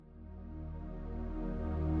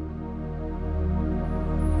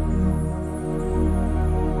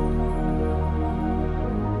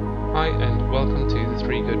welcome to the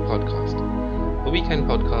Three Good podcast, a weekend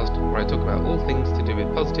podcast where I talk about all things to do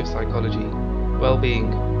with positive psychology,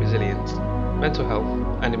 well-being, resilience, mental health,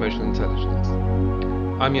 and emotional intelligence.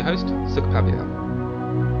 I'm your host, Sukhpabia.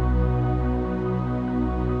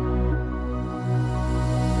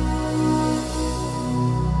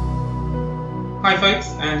 Hi folks,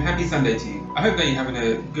 and happy Sunday to you. I hope that you're having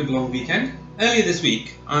a good long weekend. Earlier this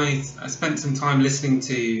week, I spent some time listening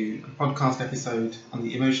to a podcast episode on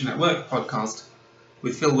the Emotion at Work podcast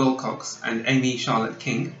with Phil Wilcox and Amy Charlotte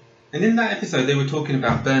King. And in that episode, they were talking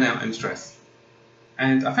about burnout and stress.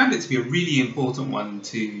 And I found it to be a really important one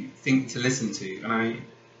to listen to. And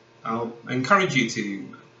I'll encourage you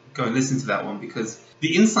to go and listen to that one because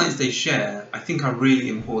the insights they share, I think, are really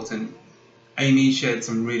important. Amy shared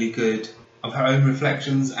some really good of her own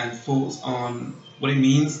reflections and thoughts on what it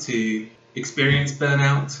means to experience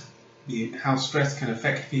burnout, how stress can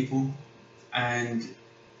affect people, and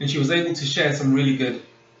she was able to share some really good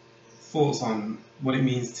thoughts on what it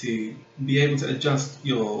means to be able to adjust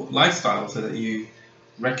your lifestyle so that you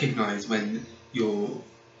recognize when you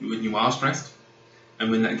are stressed, and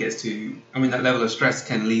when that level of stress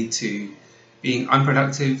can lead to being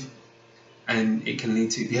unproductive, and it can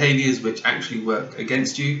lead to behaviors which actually work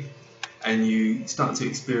against you, and you start to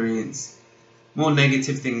experience more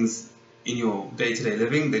negative things in your day-to-day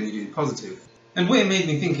living than you do positive. And what it made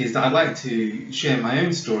me think is that I'd like to share my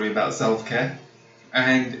own story about self-care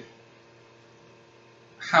and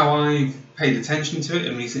how I've paid attention to it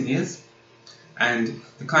in recent years, and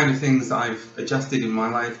the kind of things that I've adjusted in my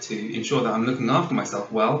life to ensure that I'm looking after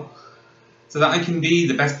myself well, so that I can be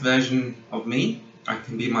the best version of me, I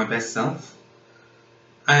can be my best self.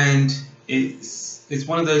 And it's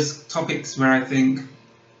one of those topics where I think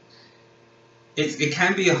it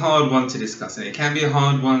can be a hard one to discuss, and it can be a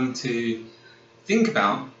hard one to think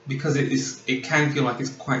about because it can feel like it's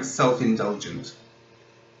quite self-indulgent.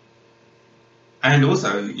 And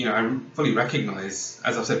also, I fully recognise,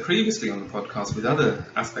 as I've said previously on the podcast with other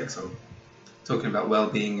aspects of talking about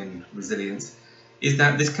well-being and resilience, is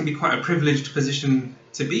that this can be quite a privileged position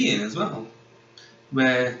to be in as well,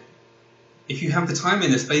 where if you have the time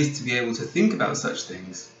and the space to be able to think about such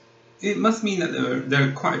things, it must mean that there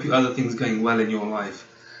are quite a few other things going well in your life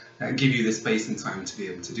that give you the space and time to be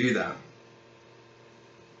able to do that.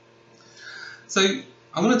 So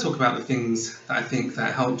I want to talk about the things that I think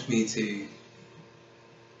that helped me to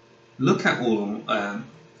look at all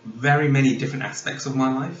very many different aspects of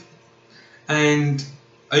my life. And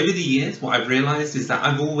over the years, what I've realised is that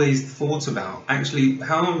I've always thought about, actually,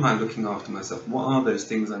 how am I looking after myself? What are those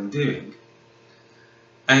things I'm doing?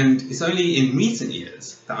 And it's only in recent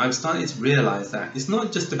years that I've started to realise that it's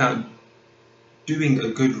not just about doing a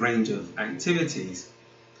good range of activities.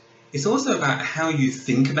 It's also about how you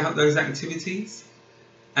think about those activities,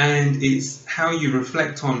 and it's how you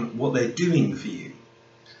reflect on what they're doing for you.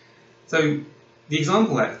 So the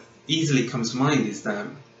example that easily comes to mind is that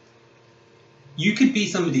you could be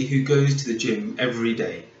somebody who goes to the gym every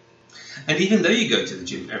day. And even though you go to the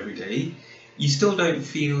gym every day, you still don't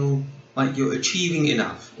feel like you're achieving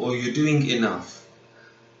enough or you're doing enough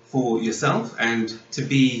for yourself and to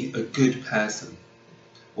be a good person,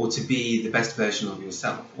 or to be the best version of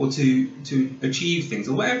yourself, or to achieve things,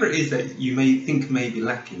 or whatever it is that you may think may be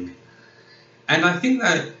lacking. And I think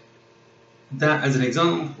that as an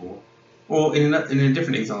example, or in a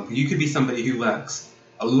different example, you could be somebody who works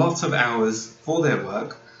a lot of hours for their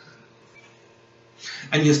work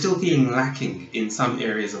and you're still feeling lacking in some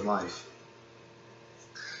areas of life.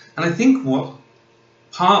 And I think what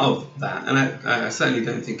part of that, and I certainly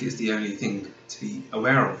don't think it's the only thing to be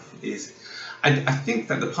aware of, is I think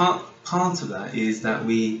that the part of that is that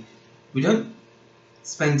we don't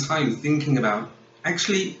spend time thinking about,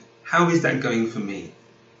 actually, how is that going for me?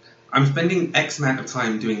 I'm spending X amount of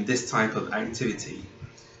time doing this type of activity,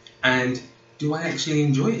 and do I actually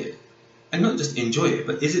enjoy it? And not just enjoy it,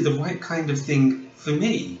 but is it the right kind of thing for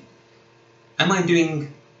me? Am I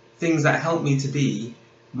doing things that help me to be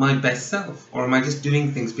my best self, or am I just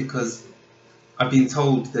doing things because I've been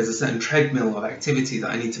told there's a certain treadmill of activity that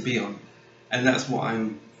I need to be on, and that's what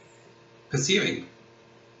I'm pursuing?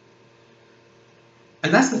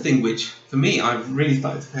 And that's the thing which, for me, I've really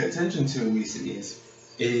started to pay attention to in recent years,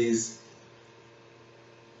 is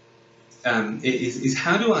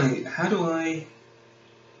how do I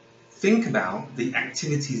think about the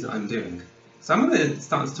activities that I'm doing? So I'm going to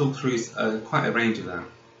start to talk through quite a range of that.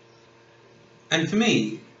 And for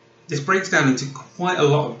me, this breaks down into quite a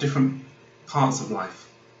lot of different parts of life.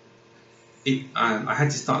 I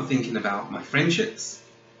had to start thinking about my friendships.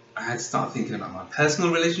 I had to start thinking about my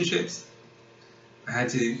personal relationships. I had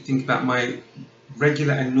to think about my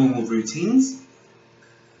regular and normal routines.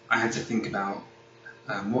 I had to think about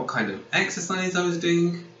what kind of exercise I was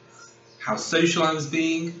doing, how social I was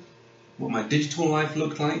being, what my digital life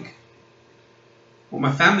looked like, what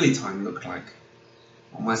my family time looked like,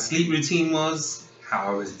 what my sleep routine was, how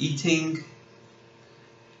I was eating,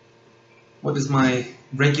 what does my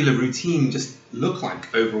regular routine just look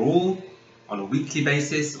like overall, on a weekly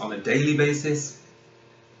basis, on a daily basis,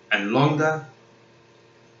 and longer.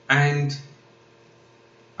 And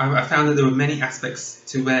I found that there were many aspects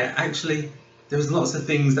to where actually there was lots of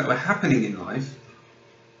things that were happening in life,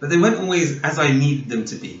 but they weren't always as I needed them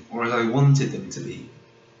to be or as I wanted them to be.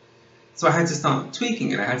 So I had to start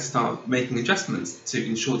tweaking it. I had to start making adjustments to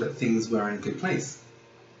ensure that things were in a good place.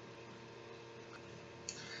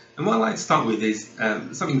 And what I'd like to start with is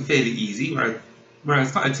something fairly easy, where I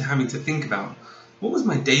started having to think about what was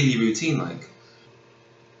my daily routine like.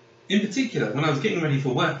 In particular, when I was getting ready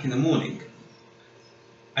for work in the morning,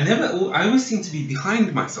 I always seemed to be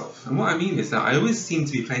behind myself. And what I mean is that I always seemed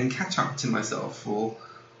to be playing catch up to myself for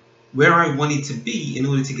where I wanted to be in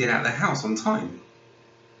order to get out of the house on time.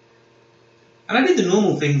 And I did the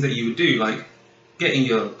normal things that you would do, like getting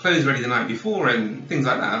your clothes ready the night before and things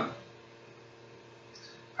like that.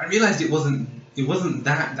 I realized it wasn't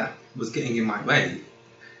that was getting in my way.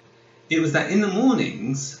 It was that in the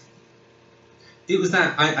mornings, it was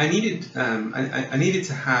that I needed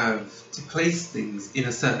to place things in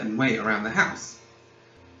a certain way around the house.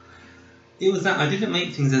 It was that I didn't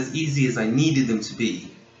make things as easy as I needed them to be,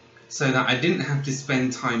 so that I didn't have to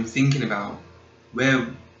spend time thinking about where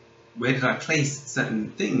did I place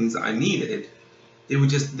certain things that I needed. They were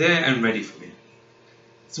just there and ready for me.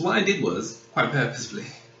 So what I did was, quite purposefully,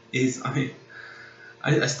 is I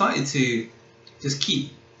started to just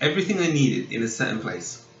keep everything I needed in a certain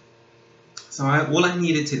place. So all I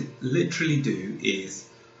needed to literally do is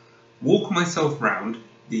walk myself around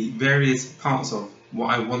the various parts of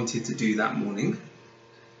what I wanted to do that morning,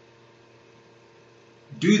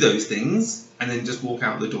 do those things, and then just walk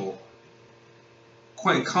out the door,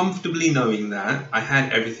 quite comfortably knowing that I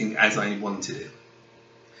had everything as I wanted it.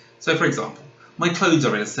 So for example, my clothes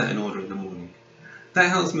are in a certain order in the morning. That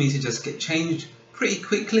helps me to just get changed pretty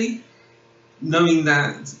quickly, knowing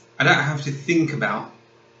that I don't have to think about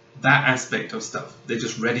that aspect of stuff. They're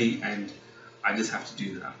just ready and I just have to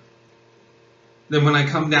do that. Then when I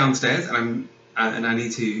come downstairs and I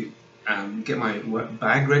need to get my work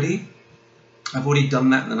bag ready, I've already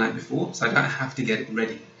done that the night before, so I don't have to get it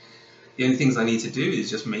ready. The only things I need to do is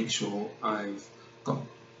just make sure I've got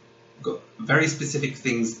very specific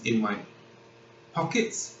things in my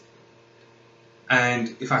pockets,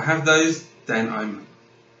 and if I have those, then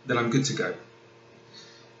I'm good to go.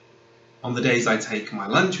 On the days I take my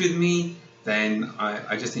lunch with me, then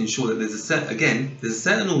I just ensure that there's a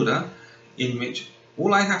certain order in which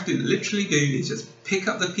all I have to literally do is just pick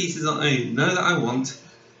up the pieces that I know that I want,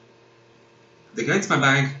 they go into my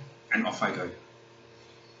bag, and off I go.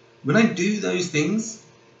 When I do those things,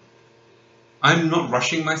 I'm not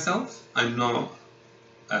rushing myself, I'm not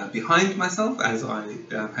behind myself as I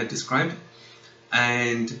had described,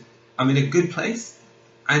 and I'm in a good place,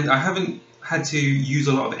 and I haven't had to use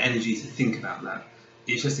a lot of energy to think about that.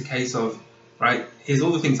 It's just a case of, right, here's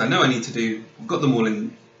all the things I know I need to do, I've got them all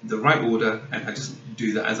in the right order, and I just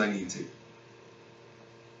do that as I need to.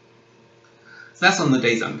 So that's on the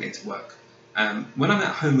days I'm going to work. When I'm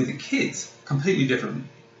at home with the kids, completely different.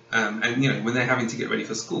 And when they're having to get ready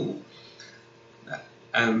for school,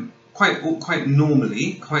 quite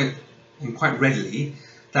normally, quite readily,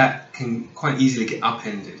 that can quite easily get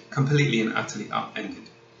upended, completely and utterly upended.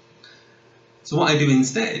 So what I do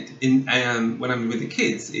instead, when I'm with the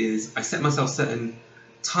kids, is I set myself certain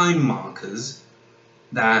time markers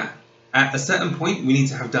that at a certain point we need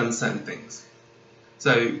to have done certain things.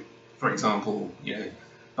 So, for example,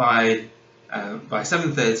 by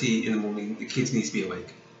 7:30 in the morning, the kids need to be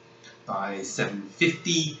awake. By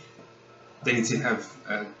 7:50, they need to have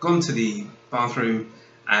gone to the bathroom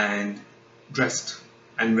and dressed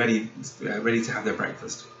and ready to have their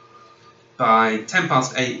breakfast. By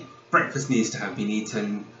 8:10, breakfast needs to have been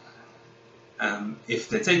eaten. If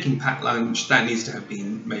they're taking packed lunch, that needs to have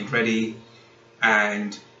been made ready,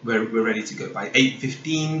 and we're ready to go. By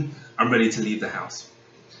 8:15, I'm ready to leave the house.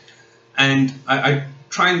 And I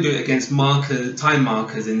try and do it against time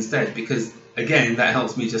markers instead, because again, that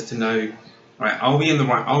helps me just to know, right, are we on the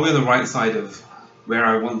right side of where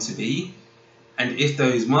I want to be? And if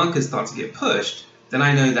those markers start to get pushed, then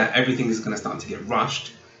I know that everything is going to start to get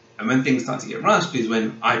rushed. And when things start to get rushed is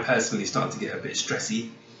when I personally start to get a bit stressy,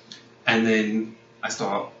 and then I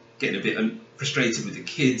start getting a bit frustrated with the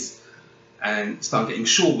kids, and start getting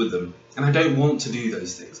short with them. And I don't want to do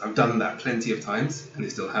those things. I've done that plenty of times, and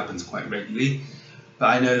it still happens quite regularly. But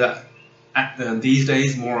I know that these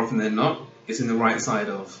days, more often than not, it's in the right side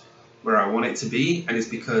of where I want it to be, and it's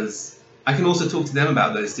because I can also talk to them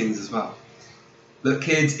about those things as well. Look,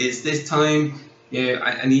 kids, it's this time.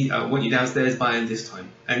 I want you downstairs by this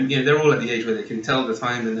time, and they're all at the age where they can tell the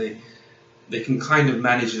time, and they can kind of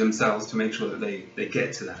manage themselves to make sure that they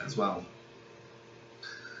get to that as well.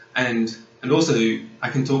 And also, I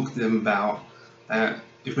can talk to them about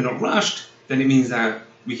if we're not rushed, then it means that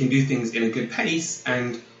we can do things in a good pace,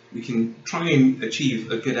 and we can try and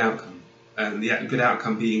achieve a good outcome. And the good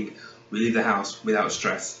outcome being we leave the house without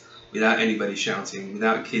stress, without anybody shouting,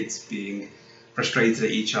 without kids being frustrated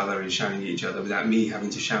at each other and shouting at each other, without me having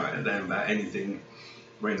to shout at them about anything.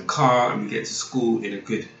 We're in the car and we get to school in a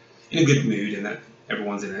good mood, and that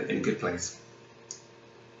everyone's in a good place.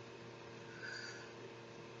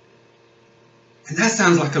 And that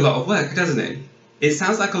sounds like a lot of work, doesn't it? It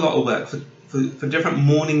sounds like a lot of work for different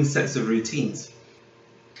morning sets of routines.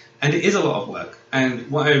 And it is a lot of work.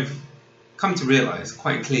 And what I've come to realize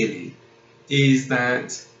quite clearly is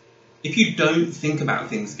that if you don't think about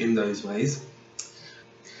things in those ways,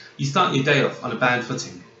 you start your day off on a bad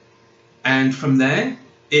footing. And from there,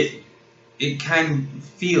 it can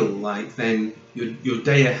feel like then your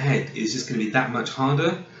day ahead is just going to be that much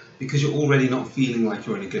harder because you're already not feeling like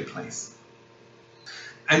you're in a good place.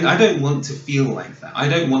 And I don't want to feel like that. I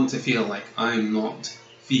don't want to feel like I'm not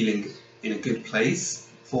feeling in a good place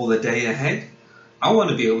for the day ahead. I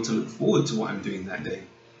want to be able to look forward to what I'm doing that day.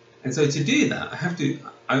 And so to do that,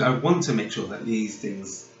 I want to make sure that these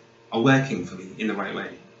things are working for me in the right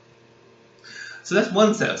way. So that's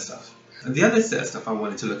one set of stuff. And the other set of stuff I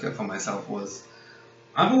wanted to look at for myself was,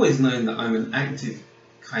 I've always known that I'm an active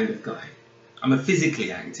kind of guy. I'm a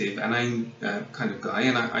physically active and I'm kind of guy,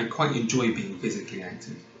 and I quite enjoy being physically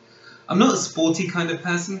active. I'm not a sporty kind of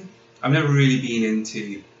person. I've never really been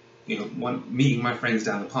into meeting my friends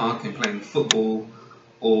down the park and playing football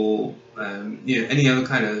or any other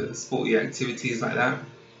kind of sporty activities like that.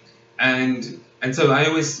 And so I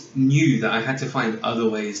always knew that I had to find other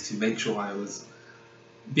ways to make sure I was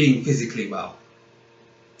being physically well.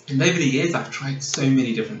 And over the years, I've tried so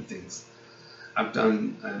many different things. I've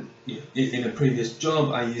done, in a previous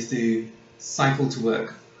job, I used to cycle to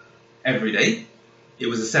work every day. It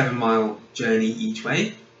was a 7-mile journey each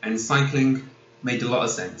way, and cycling made a lot of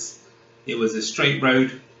sense. It was a straight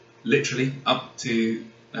road, literally, up to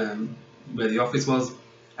where the office was,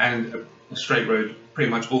 and a straight road pretty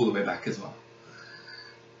much all the way back as well.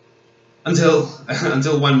 Until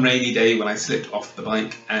one rainy day when I slipped off the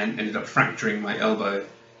bike and ended up fracturing my elbow,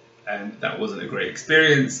 and that wasn't a great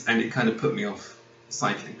experience, and it kind of put me off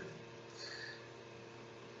cycling.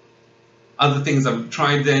 Other things I've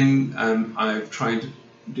tried then, I've tried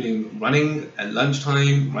doing running at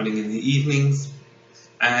lunchtime, running in the evenings,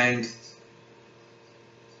 and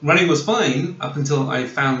running was fine up until I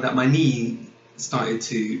found that my knee started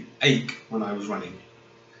to ache when I was running.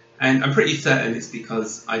 And I'm pretty certain it's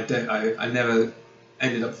because I never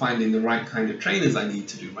ended up finding the right kind of trainers I need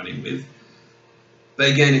to do running with. But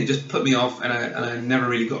again, it just put me off, and I never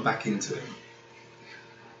really got back into it.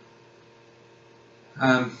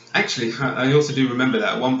 Actually, I also do remember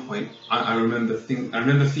that at one point, I remember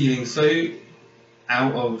feeling so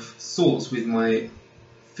out of sorts with my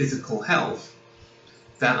physical health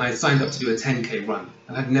that I signed up to do a 10k run,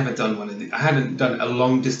 and I'd never done one of these. I hadn't done a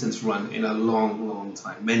long distance run in a long, long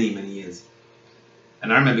time, many years.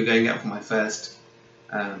 And I remember going out for my first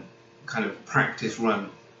kind of practice run,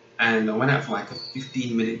 and I went out for like a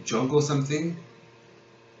 15-minute jog or something,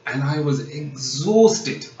 and I was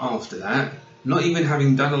exhausted after that, not even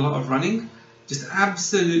having done a lot of running, just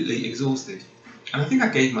absolutely exhausted. And I think I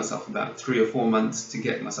gave myself about 3 or 4 months to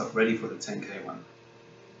get myself ready for the 10k run.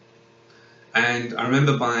 And I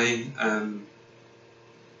remember by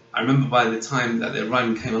the time that the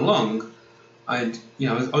run came along, I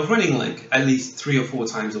was running like at least 3 or 4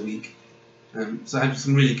 times a week. So I had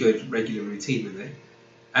some really good regular routine with it.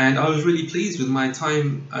 And I was really pleased with my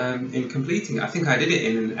time in completing it. I think I did it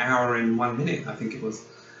in an hour and 1 minute, I think it was.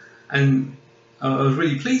 And I was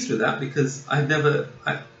really pleased with that because prior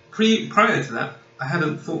to that, I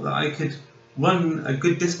hadn't thought that I could run a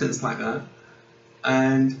good distance like that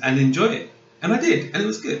and enjoy it. And I did, and it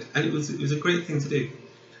was good, and it was a great thing to do.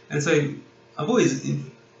 And so I've always,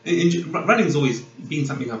 running's always been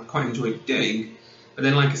something I've quite enjoyed doing, but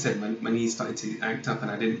then like I said, my knees started to act up,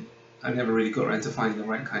 and I never really got around to finding the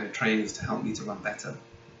right kind of trainers to help me to run better.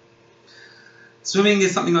 Swimming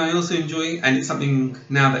is something I also enjoy, and it's something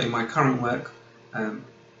now that in my current work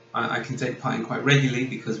I can take part in quite regularly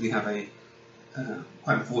because we have a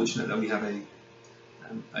quite fortunate that we have a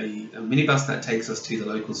minibus that takes us to the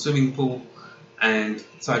local swimming pool, and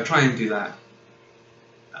so I try and do that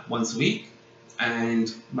once a week.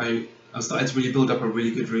 And I've started to really build up a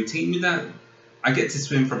really good routine with that. I get to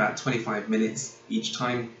swim for about 25 minutes each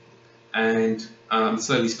time, and I'm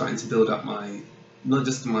slowly starting to build up not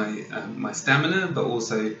just my stamina, but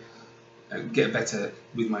also get better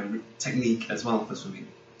with my technique as well for swimming.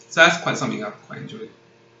 So that's quite something I've quite enjoyed.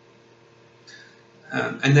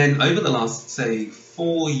 And then over the last, say,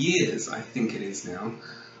 4 years, I think it is now,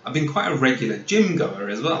 I've been quite a regular gym goer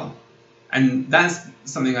as well. And that's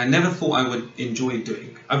something I never thought I would enjoy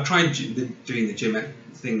doing. I've tried doing the gym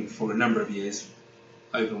thing for a number of years,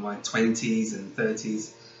 over my 20s and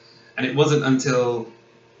 30s. And it wasn't until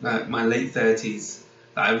my late 30s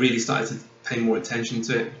that I really started to pay more attention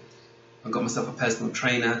to it. I got myself a personal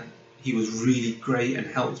trainer. He was really great and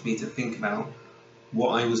helped me to think about what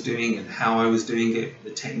I was doing and how I was doing it,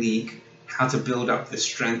 the technique, how to build up the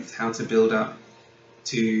strength, how to build up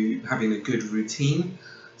to having a good routine,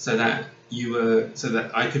 so that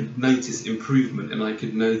I could notice improvement and I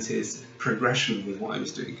could notice progression with what I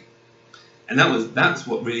was doing. And that's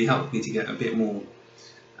what really helped me to get a bit more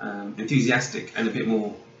enthusiastic and a bit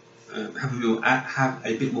more have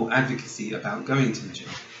a bit more advocacy about going to the gym.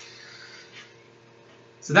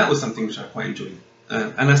 So that was something which I quite enjoyed,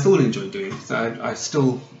 and I still enjoy doing.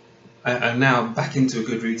 So I'm now back into a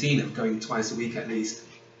good routine of going twice a week at least.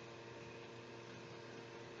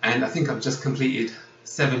 And I think I've just completed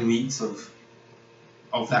 7 weeks of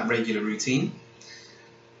that regular routine.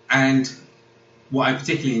 And what I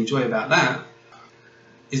particularly enjoy about that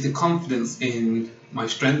is the confidence in my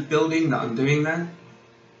strength building that I'm doing there,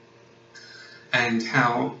 and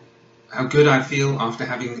how good I feel after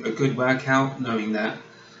having a good workout, knowing that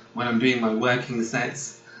when I'm doing my working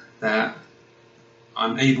sets that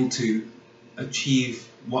I'm able to achieve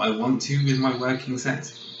what I want to with my working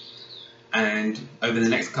sets. And over the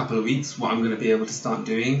next couple of weeks, what I'm going to be able to start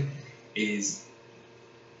doing is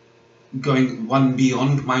going one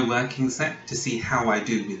beyond my working set to see how I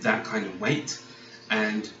do with that kind of weight,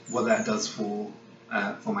 and what that does for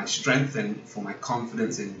my strength and for my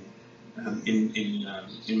confidence in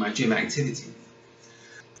my gym activity.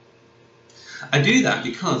 I do that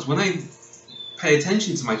because when I pay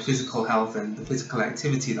attention to my physical health and the physical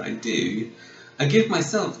activity that I do, I give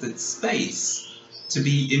myself the space to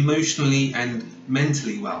be emotionally and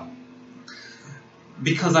mentally well.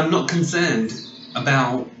 Because I'm not concerned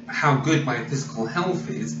about how good my physical health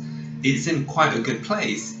is, it's in quite a good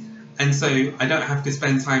place. And so I don't have to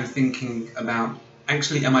spend time thinking about,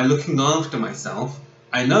 actually, am I looking after myself?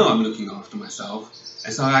 I know I'm looking after myself.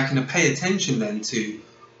 And so I can pay attention then to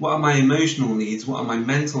what are my emotional needs, what are my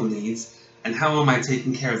mental needs, and how am I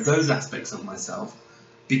taking care of those aspects of myself,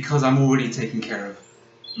 because I'm already taking care of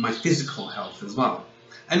my physical health as well.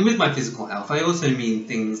 And with my physical health, I also mean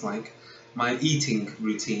things like my eating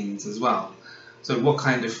routines as well. So what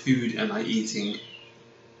kind of food am I eating?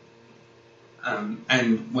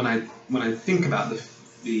 And when I think about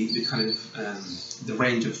the kind of the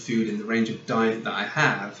range of food and the range of diet that I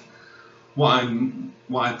have, what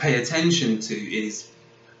I pay attention to is,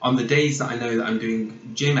 on the days that I know that I'm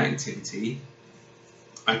doing gym activity,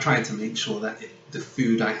 I try to make sure that the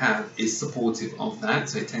food I have is supportive of that,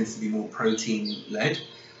 so it tends to be more protein led.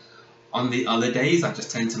 On the other days, I just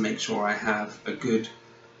tend to make sure I have a good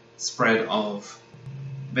spread of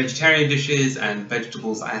vegetarian dishes and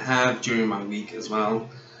vegetables I have during my week as well.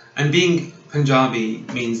 And being Punjabi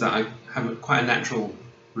means that I have quite a natural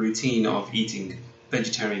routine of eating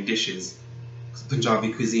vegetarian dishes.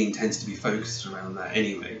 Punjabi cuisine tends to be focused around that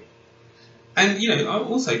anyway. And I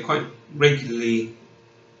also quite regularly,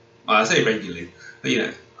 well, I say regularly,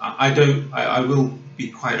 but I will be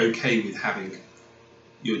quite okay with having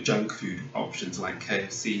your junk food options like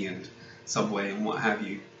KFC and Subway and what have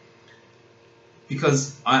you,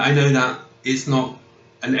 because I know that it's not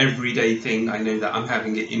an everyday thing. I know that I'm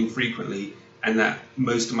having it infrequently, and that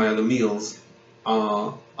most of my other meals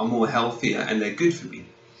are more healthier and they're good for me.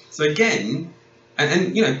 So again,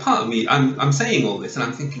 and part of me, I'm saying all this and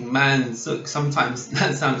I'm thinking, man, so sometimes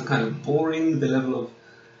that sounds kind of boring, the level of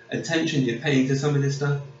attention you're paying to some of this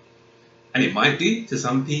stuff. And it might do to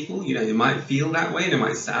some people, it might feel that way and it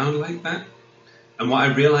might sound like that. And what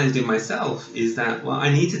I realized in myself is that, well,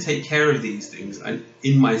 I need to take care of these things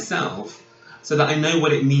in myself so that I know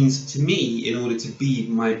what it means to me in order to be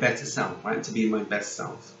my better self, right? To be my best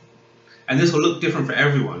self. And this will look different for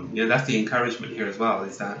everyone. That's the encouragement here as well,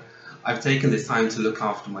 is that I've taken this time to look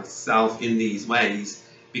after myself in these ways,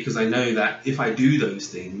 because I know that if I do those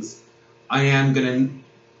things, I am going to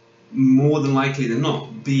more than likely than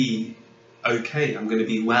not be okay, I'm going to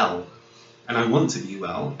be well, and I want to be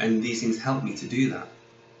well, and these things help me to do that.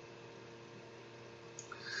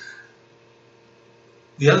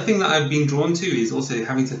 The other thing that I've been drawn to is also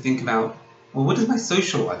having to think about, well, what does my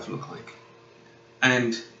social life look like?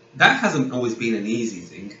 And that hasn't always been an easy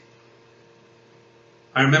thing.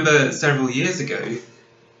 I remember several years ago,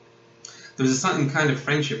 there was a certain kind of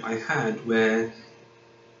friendship I had where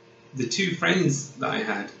the two friends that I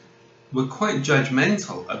had were quite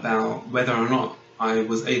judgmental about whether or not I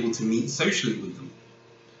was able to meet socially with them.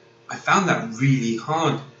 I found that really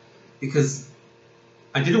hard because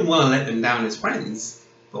I didn't want to let them down as friends,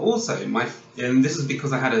 but also and this is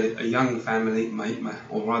because I had a young family,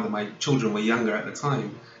 or rather my children were younger at the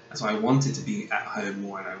time, and so I wanted to be at home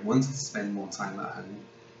more and I wanted to spend more time at home.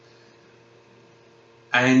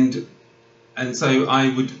 And so I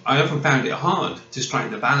often found it hard to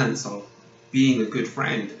strike the balance of being a good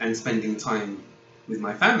friend and spending time with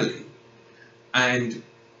my family. And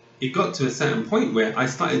it got to a certain point where I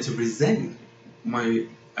started to resent my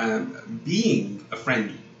being a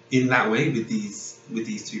friend in that way with these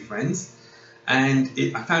two friends, and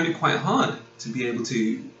I found it quite hard to be able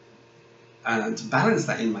to balance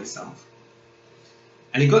that in myself.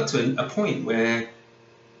 And it got to a point where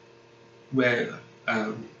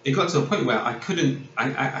I couldn't. I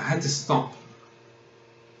had to stop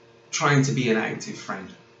trying to be an active friend,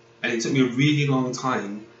 and it took me a really long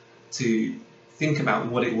time to think about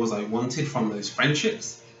what it was I wanted from those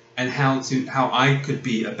friendships and how I could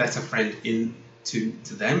be a better friend to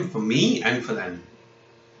them, for me and for them.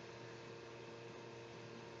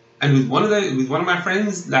 And with one of my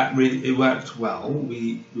friends, that really it worked well.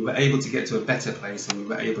 We were able to get to a better place, and we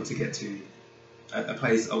were able to get to a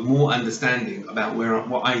place of more understanding about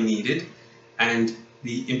what I needed, and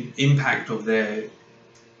the impact of their.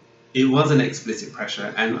 It was an explicit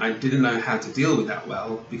pressure, and I didn't know how to deal with that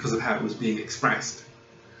well because of how it was being expressed.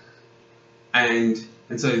 And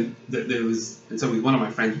so with one of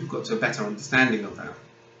my friends, we've got to a better understanding of that.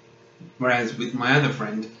 Whereas with my other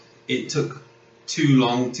friend, it took too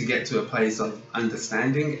long to get to a place of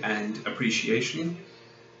understanding and appreciation.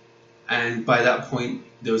 And by that point,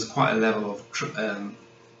 there was quite a level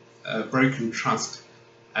of broken trust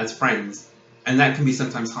as friends, and that can be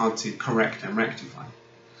sometimes hard to correct and rectify.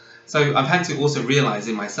 So I've had to also realize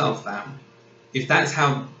in myself that if that's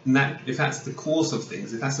the course of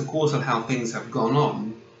things, if that's the course of how things have gone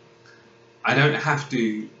on, I don't have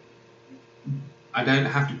to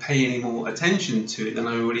pay any more attention to it than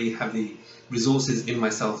I already have the resources in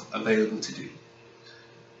myself available to do.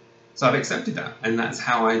 So I've accepted that, and that's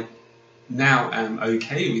how I now am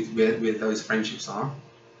okay with where those friendships are.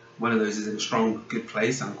 One of those is in a strong, good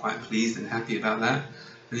place. I'm quite pleased and happy about that.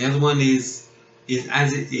 And the other one is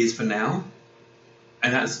as it is for now,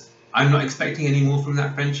 and I'm not expecting any more from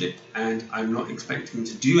that friendship, and I'm not expecting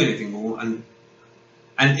to do anything more. And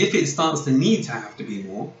if it starts to need to have to be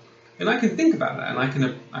more, then I can think about that, and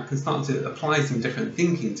I can start to apply some different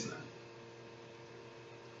thinking to that.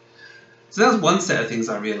 So that was one set of things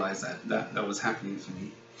I realised that was happening for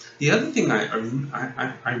me. The other thing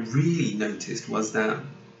I really noticed was that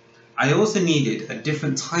I also needed a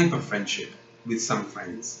different type of friendship with some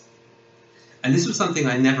friends. And this was something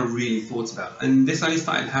I never really thought about. And this only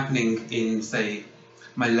started happening in, say,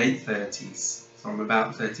 my late 30s, from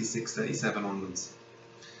about 36, 37 onwards.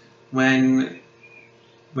 When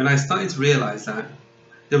I started to realise that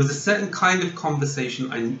there was a certain kind of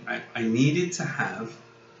conversation I needed to have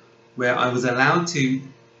where I was allowed to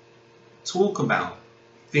talk about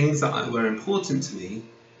things that were important to me,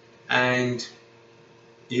 and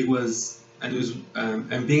being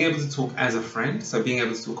able to talk as a friend, so being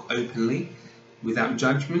able to talk openly, without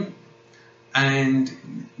judgment, and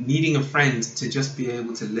needing a friend to just be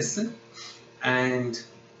able to listen and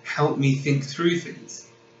help me think through things.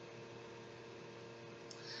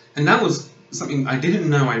 And that was something I didn't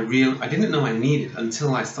know I needed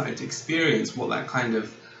until I started to experience what that kind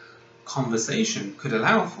of conversation could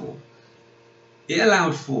allow for. It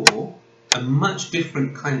allowed for a much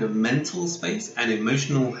different kind of mental space and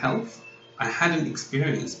emotional health I hadn't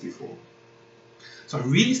experienced before. So I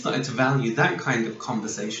really started to value that kind of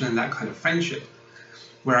conversation and that kind of friendship,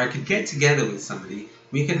 where I could get together with somebody,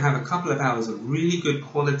 we could have a couple of hours of really good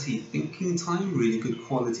quality thinking time, really good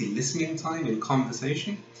quality listening time and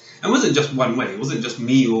conversation. And it wasn't just one way, it wasn't just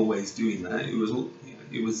me always doing that,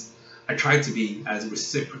 I tried to be as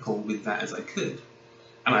reciprocal with that as I could.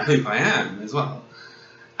 And I hope I am as well.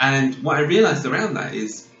 And what I realized around that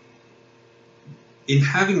is, in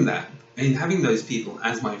having those people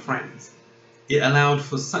as my friends, it allowed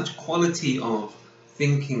for such quality of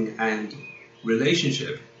thinking and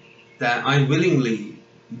relationship that I willingly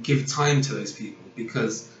give time to those people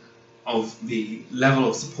because of the level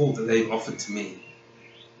of support that they've offered to me.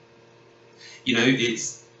 You know,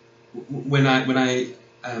 it's when I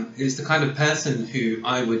it's the kind of person who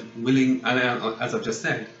I would as I've just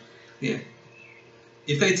said, yeah.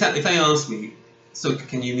 If they ask me, so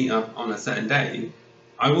can you meet up on a certain day,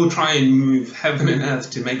 I will try and move heaven and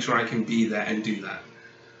earth to make sure I can be there and do that.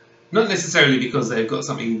 Not necessarily because they've got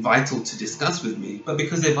something vital to discuss with me, but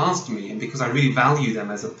because they've asked me and because I really value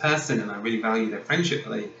them as a person and I really value their friendship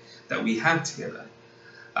that we have together.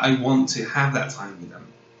 I want to have that time with them.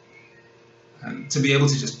 To be able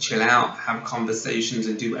to just chill out, have conversations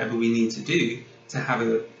and do whatever we need to do to have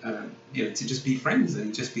to just be friends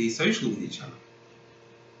and just be social with each other.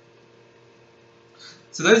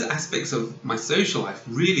 So those aspects of my social life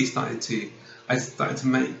really started to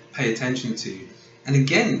pay attention to. And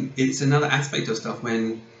again, it's another aspect of stuff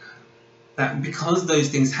because those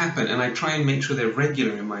things happen and I try and make sure they're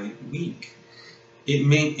regular in my week, it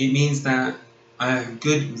means that I have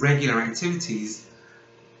good regular activities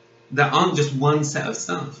that aren't just one set of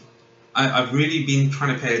stuff. I've really been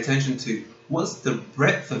trying to pay attention to what's the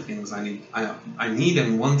breadth of things I need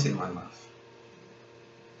and want in my life.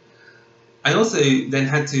 I also then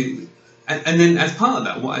had to, and then as part of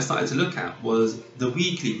that, what I started to look at was the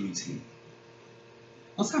weekly routine.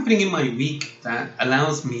 What's happening in my week that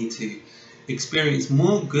allows me to experience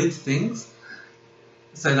more good things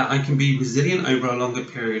so that I can be resilient over a longer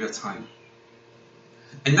period of time?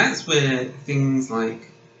 And that's where things like,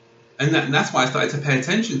 that's why I started to pay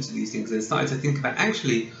attention to these things and started to think about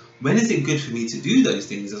actually, when is it good for me to do those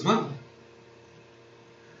things as well?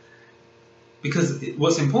 Because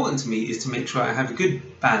what's important to me is to make sure I have a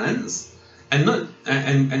good balance, and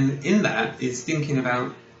in that is thinking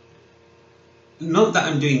about not that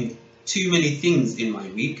I'm doing too many things in my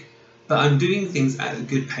week, but I'm doing things at a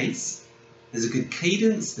good pace. There's a good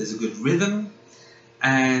cadence, there's a good rhythm,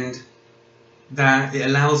 and that it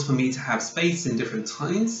allows for me to have space in different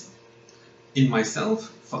times in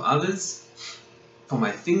myself, for others, for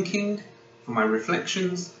my thinking, for my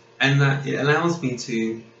reflections, and that it allows me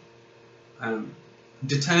to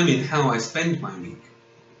determine how I spend my week.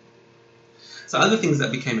 So other things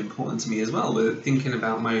that became important to me as well were thinking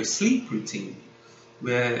about my sleep routine,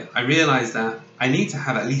 where I realized that I need to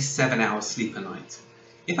have at least 7 hours sleep a night.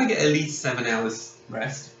 If I get at least 7 hours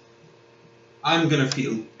rest, I'm going to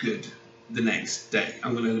feel good the next day.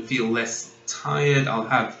 I'm going to feel less tired, I'll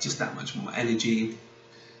have just that much more energy,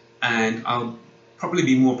 and I'll probably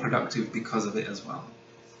be more productive because of it as well.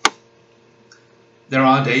 There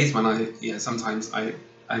are days when sometimes I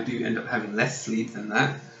do end up having less sleep than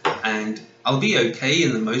that, and I'll be okay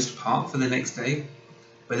in the most part for the next day,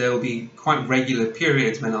 but there will be quite regular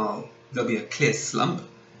periods when there'll be a clear slump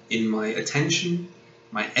in my attention,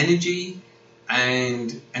 my energy,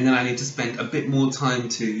 and then I need to spend a bit more time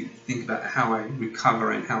to think about how I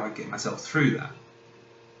recover and how I get myself through that.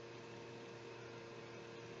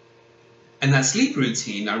 And that sleep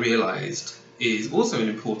routine, I realised, is also an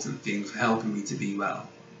important thing for helping me to be well.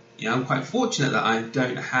 I'm quite fortunate that I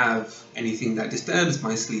don't have anything that disturbs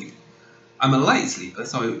my sleep. I'm a light sleeper,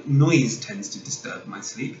 so noise tends to disturb my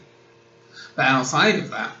sleep. But outside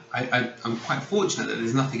of that, I'm quite fortunate that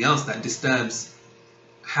there's nothing else that disturbs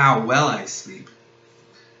how well I sleep.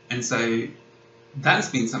 And so that's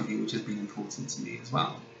been something which has been important to me as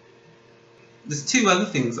well. There's two other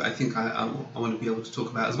things I think I want to be able to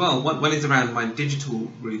talk about as well. One is around my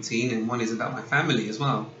digital routine and one is about my family as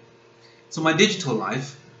well. So my digital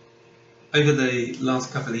life, over the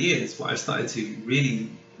last couple of years, what I've started to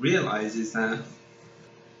really realise is that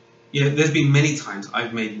there's been many times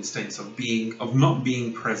I've made mistakes of not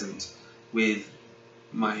being present with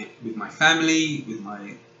my family, with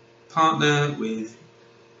my partner, with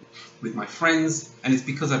my friends, and it's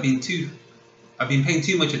because I've been paying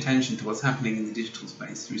too much attention to what's happening in the digital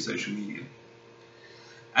space through social media.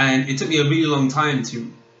 And it took me a really long time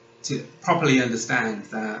to properly understand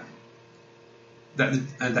that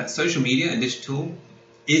social media and digital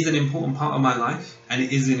is an important part of my life, and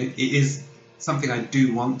it is something I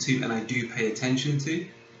do want to and I do pay attention to.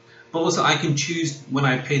 But also I can choose when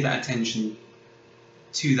I pay that attention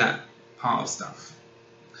to that part of stuff.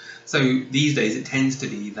 So these days it tends to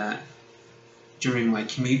be that during my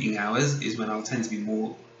commuting hours is when I'll tend to be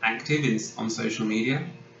more active on social media.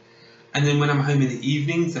 And then when I'm home in the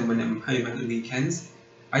evenings and when I'm home at the weekends,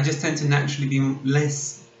 I just tend to naturally be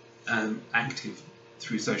less active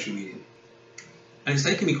through social media. And it's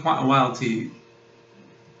taken me quite a while to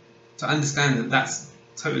understand that that's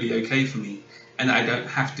totally okay for me and that I don't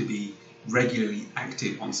have to be regularly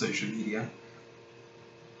active on social media.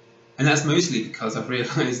 And that's mostly because I've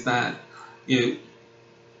realised that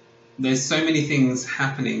there's so many things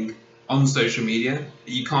happening on social media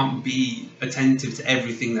that you can't be attentive to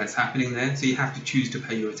everything that's happening there, so you have to choose to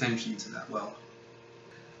pay your attention to that well.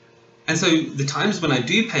 And so the times when I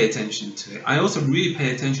do pay attention to it, I also really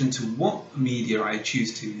pay attention to what media I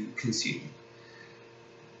choose to consume.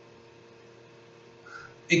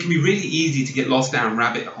 It can be really easy to get lost down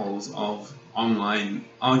rabbit holes of online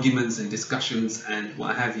arguments and discussions and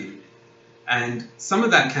what have you. And some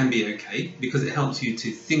of that can be okay because it helps you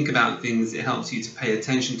to think about things, it helps you to pay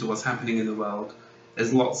attention to what's happening in the world.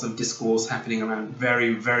 There's lots of discourse happening around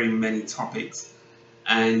very, very many topics.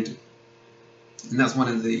 And that's one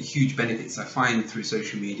of the huge benefits I find through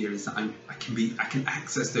social media is that I can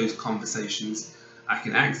access those conversations, I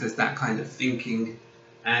can access that kind of thinking,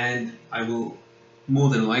 and I will more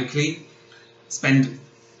than likely spend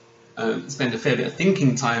a fair bit of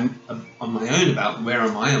thinking time on my own about where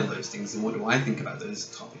am I on those things and what do I think about those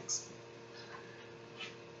topics.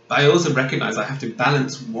 But I also recognise I have to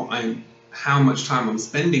balance how much time I'm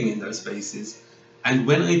spending in those spaces and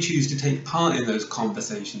when I choose to take part in those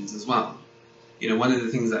conversations as well. You know, one of the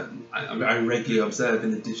things that I regularly observe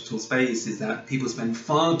in the digital space is that people spend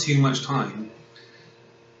far too much time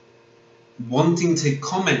wanting to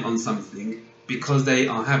comment on something because they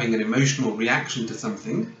are having an emotional reaction to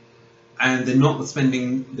something, and they're not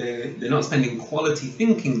spending quality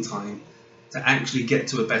thinking time to actually get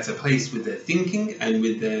to a better place with their thinking and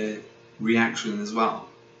with their reaction as well.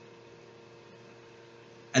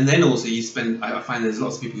 And then also I find there's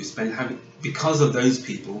lots of people who because of those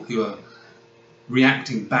people who are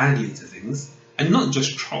reacting badly to things, and not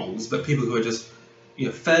just trolls, but people who are just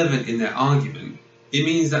fervent in their argument, it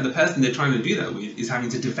means that the person they're trying to do that with is having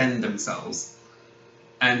to defend themselves,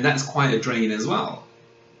 and that's quite a drain as well.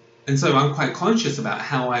 And so I'm quite conscious about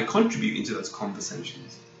how I contribute into those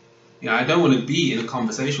conversations. I don't want to be in a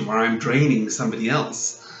conversation where I'm draining somebody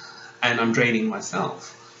else and I'm draining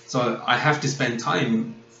myself. So I have to spend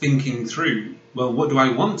time thinking through, well, what do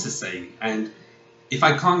I want to say? And if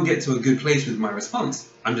I can't get to a good place with my response,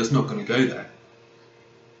 I'm just not going to go there.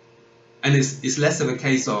 And it's less of a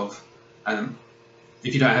case of,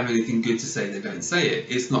 if you don't have anything good to say, then don't say it.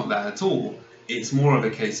 It's not that at all. It's more of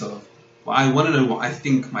a case of, well, I want to know what I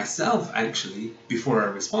think myself, actually, before I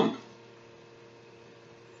respond.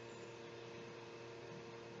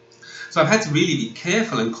 So I've had to really be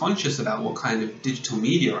careful and conscious about what kind of digital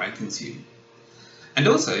media I consume. And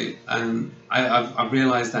also, I've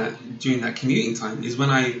realised that during that commuting time is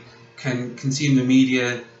when I can consume the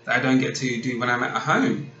media that I don't get to do when I'm at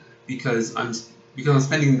home, because I'm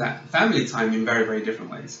spending that family time in very, very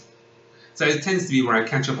different ways. So it tends to be where I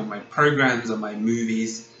catch up on my programs, on my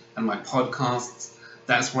movies, and my podcasts.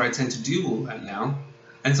 That's where I tend to do all that now.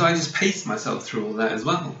 And so I just pace myself through all that as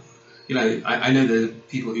well. I know there are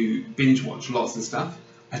people who binge watch lots of stuff.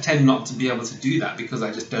 I tend not to be able to do that because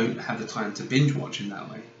I just don't have the time to binge watch in that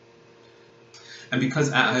way. And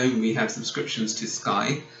because at home we have subscriptions to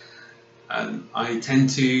Sky, I tend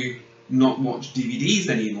to not watch DVDs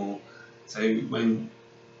anymore. So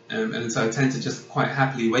so I tend to just quite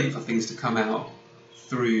happily wait for things to come out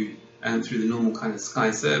through the normal kind of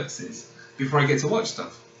Sky services before I get to watch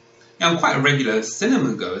stuff. Now, I'm quite a regular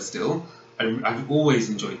cinema goer still. I've always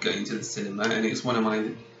enjoyed going to the cinema, and it's one of my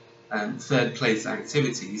third place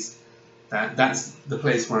activities. That's the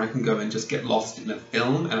place where I can go and just get lost in a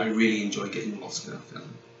film, and I really enjoy getting lost in a film.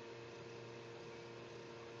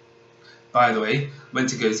 By the way, went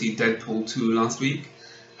to go see Deadpool 2 last week,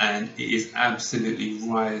 and it is absolutely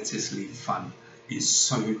riotously fun.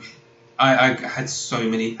 I had so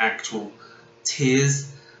many actual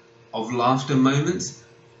tears of laughter moments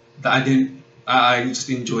that I just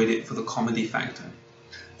enjoyed it for the comedy factor.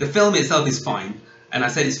 The film itself is fine, and I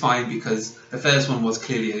said it's fine because the first one was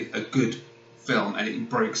clearly a good film and it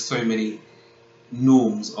broke so many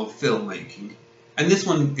norms of filmmaking. And this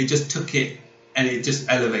one, it just took it and it just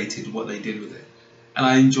elevated what they did with it. And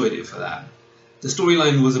I enjoyed it for that. The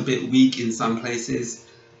storyline was a bit weak in some places,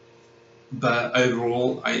 but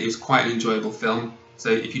overall it was quite an enjoyable film. So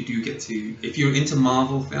if you're into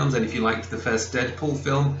Marvel films and if you liked the first Deadpool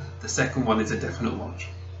film, the second one is a definite watch.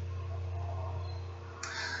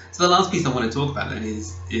 So the last piece I want to talk about then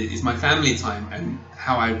is my family time and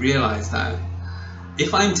how I realised that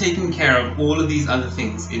if I'm taking care of all of these other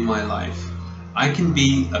things in my life, I can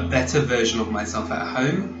be a better version of myself at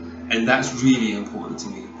home, and that's really important to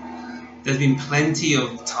me. There's been plenty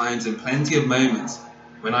of times and plenty of moments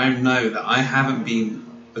when I know that I haven't been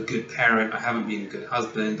a good parent, I haven't been a good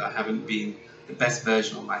husband, I haven't been the best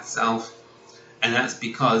version of myself, and that's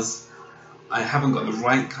because I haven't got the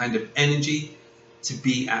right kind of energy to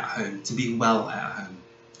be at home, to be well at home.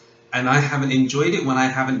 And I haven't enjoyed it when I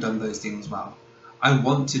haven't done those things well. I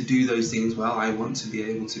want to do those things well. I want to be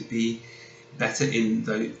able to be better in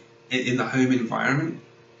the home environment.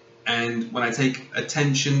 And when I take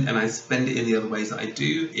attention and I spend it in the other ways that I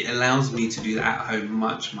do, it allows me to do that at home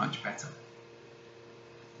much, much better.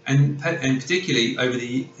 And particularly over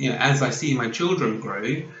as I see my children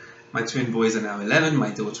grow, my twin boys are now 11,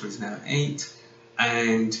 my daughter is now 8,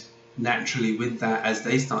 and naturally with that, as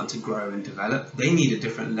they start to grow and develop, they need a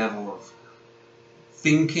different level of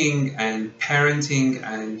thinking and parenting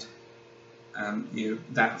and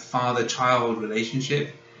that father-child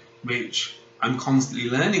relationship, which I'm constantly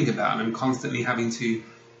learning about, and I'm constantly having to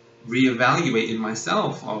reevaluate in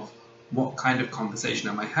myself of what kind of conversation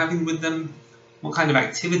am I having with them, what kind of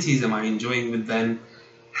activities am I enjoying with them,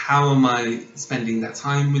 how am I spending that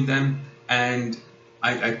time with them, and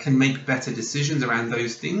I can make better decisions around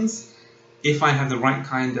those things if I have the right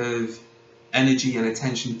kind of energy and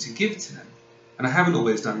attention to give to them. And I haven't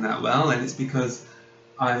always done that well, and it's because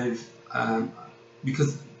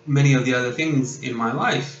because many of the other things in my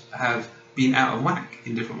life have been out of whack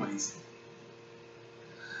in different ways.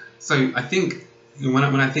 So I think when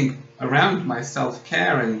I think around my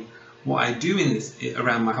self-care and what I do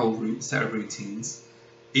around my whole set of routines,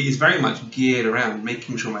 it is very much geared around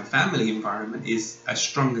making sure my family environment is as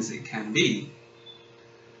strong as it can be.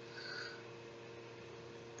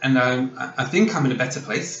 And I think I'm in a better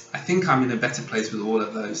place. I think I'm in a better place with all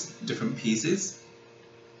of those different pieces.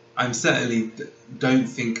 I certainly don't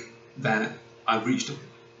think that I've reached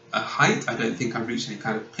a height. I don't think I've reached any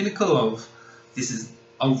kind of pinnacle of this is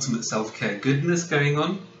ultimate self-care goodness going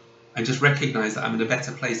on. I just recognise that I'm in a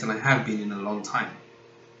better place than I have been in a long time.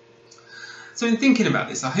 So in thinking about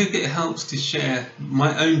this, I hope it helps to share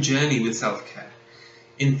my own journey with self-care,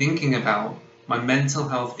 in thinking about my mental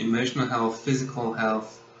health, emotional health, physical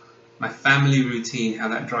health, my family routine, how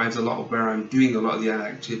that drives a lot of where I'm doing a lot of the other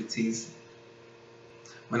activities.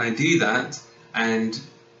 When I do that, and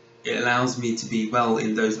it allows me to be well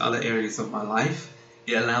in those other areas of my life,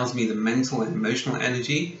 it allows me the mental and emotional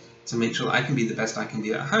energy to make sure that I can be the best I can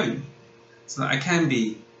be at home, so that I can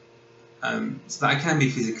be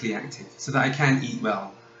physically active, so that I can eat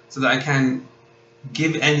well, so that I can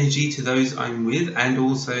give energy to those I'm with and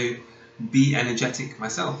also be energetic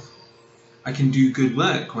myself. I can do good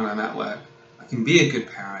work when I'm at work. I can be a good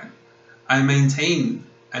parent. I maintain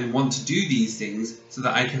and want to do these things so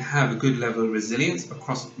that I can have a good level of resilience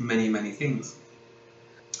across many, many things.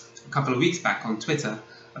 A couple of weeks back on Twitter,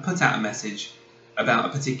 I put out a message about a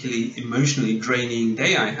particularly emotionally draining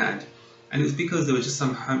day I had. And it was because there was just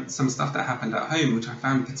some stuff that happened at home which I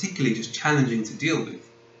found particularly just challenging to deal with.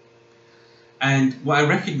 And what I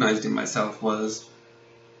recognized in myself was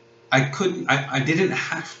I didn't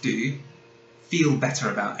have to feel better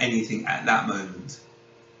about anything at that moment.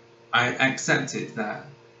 I accepted that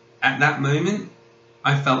at that moment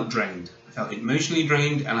I felt drained. I felt emotionally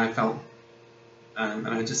drained, and I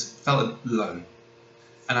just felt low.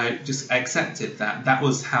 And I just accepted that that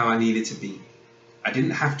was how I needed to be. I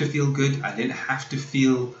didn't have to feel good. I didn't have to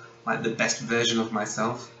feel like the best version of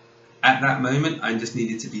myself. At that moment, I just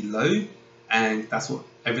needed to be low, and that's what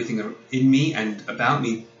everything in me and about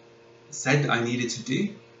me said I needed to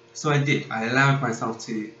do. So I did. I allowed myself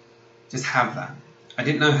to just have that. I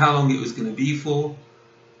didn't know how long it was going to be for.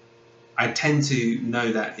 I tend to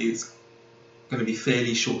know that it's going to be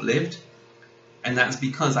fairly short-lived, and that's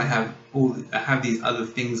because I have these other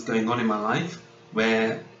things going on in my life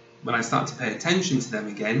where when I start to pay attention to them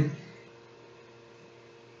again,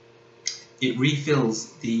 it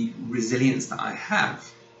refills the resilience that I have.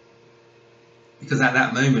 Because at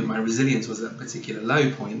that moment, my resilience was at a particular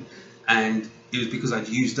low point, and it was because I'd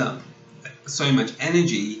used up so much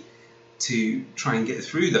energy to try and get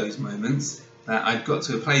through those moments that I'd got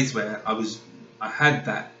to a place where I had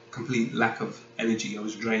that complete lack of energy. I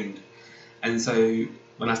was drained. And so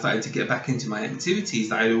when I started to get back into my activities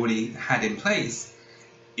that I'd already had in place,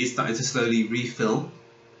 it started to slowly refill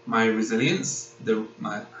my resilience.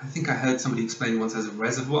 I think I heard somebody explain once as a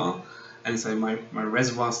reservoir, and so my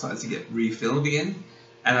reservoir started to get refilled again,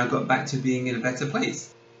 and I got back to being in a better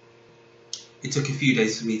place. It took a few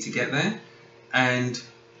days for me to get there, and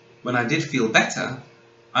when I did feel better,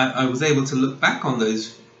 I was able to look back on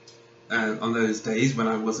those days when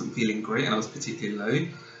I wasn't feeling great and I was particularly low,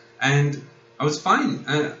 and I was fine.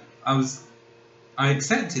 I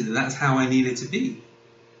accepted that that's how I needed to be.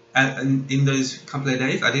 And in those couple of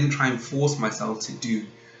days, I didn't try and force myself to do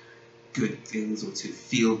good things or to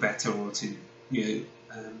feel better or to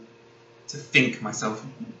to think myself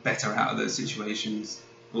better out of those situations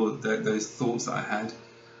or those thoughts that I had.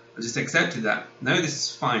 I just accepted that, no, this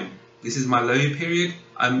is fine. This is my low period.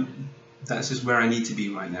 That's just where I need to be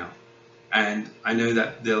right now. And I know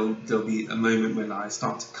that there'll be a moment when I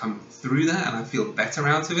start to come through that and I feel better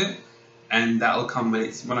out of it, and that'll come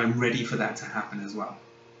when I'm ready for that to happen as well.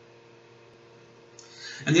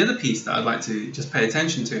 And the other piece that I'd like to just pay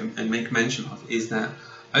attention to and make mention of is that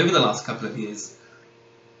over the last couple of years,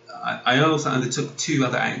 I also undertook 2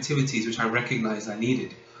 other activities which I recognised I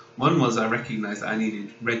needed. One was I recognised that I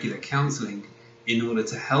needed regular counselling in order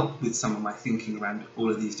to help with some of my thinking around all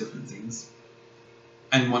of these different things,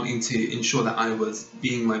 and wanting to ensure that I was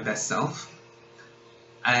being my best self.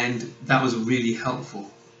 And that was a really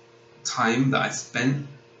helpful time that I spent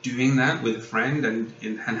doing that with a friend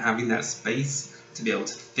and having that space to be able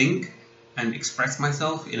to think and express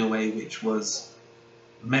myself in a way which was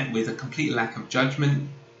met with a complete lack of judgment,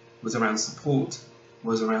 was around support,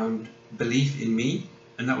 was around belief in me.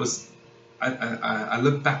 And that was, I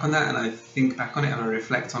look back on that and I think back on it and I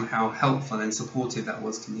reflect on how helpful and supportive that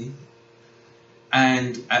was to me.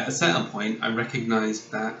 And at a certain point, I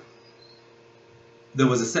recognized that there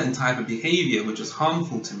was a certain type of behavior which was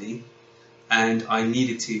harmful to me, and I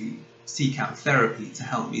needed to seek out therapy to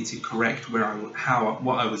help me to correct what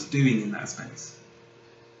I was doing in that space.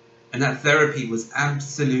 And that therapy was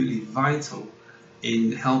absolutely vital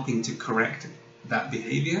in helping to correct that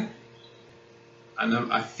behavior.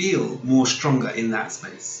 And I feel more stronger in that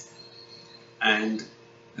space. And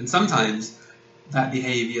sometimes that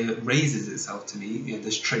behavior raises itself to me.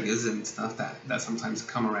 There's triggers and stuff that sometimes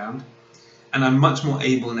come around. And I'm much more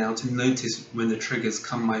able now to notice when the triggers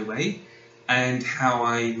come my way and how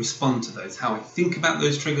I respond to those, how I think about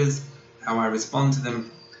those triggers, how I respond to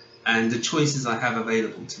them, and the choices I have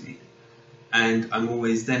available to me. And I'm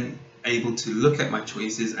always then able to look at my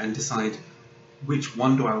choices and decide which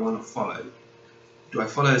one do I want to follow. Do I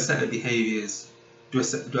follow a set of behaviors? Do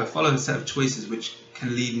I follow a set of choices which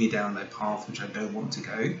can lead me down a path which I don't want to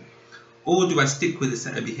go? Or do I stick with a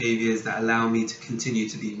set of behaviors that allow me to continue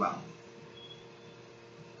to be well?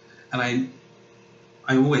 And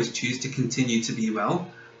I always choose to continue to be well,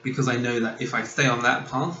 because I know that if I stay on that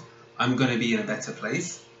path, I'm going to be in a better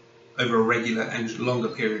place over a regular and longer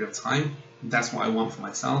period of time. That's what I want for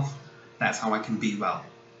myself. That's how I can be well.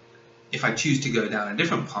 If I choose to go down a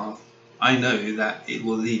different path, I know that it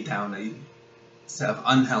will lead down a set of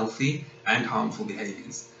unhealthy and harmful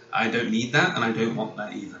behaviors. I don't need that, and I don't want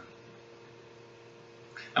that either.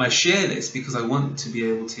 And I share this because I want to be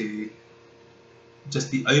able to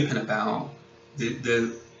just be open about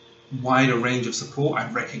the wider range of support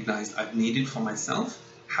I've recognized I've needed for myself,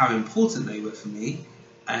 how important they were for me,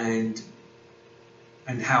 and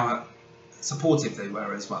how supportive they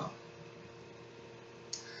were as well.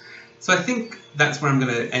 So I think that's where I'm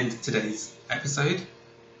going to end today's episode.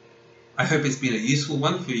 I hope it's been a useful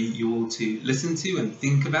one for you all to listen to and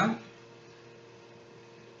think about.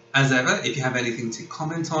 As ever, if you have anything to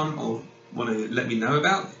comment on or want to let me know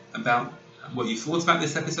about what you thought about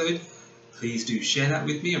this episode, please do share that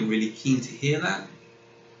with me. I'm really keen to hear that.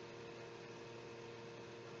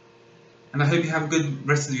 And I hope you have a good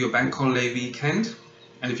rest of your bank holiday weekend.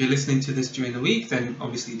 And if you're listening to this during the week, then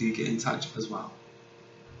obviously do get in touch as well.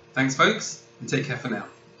 Thanks, folks, and take care for now.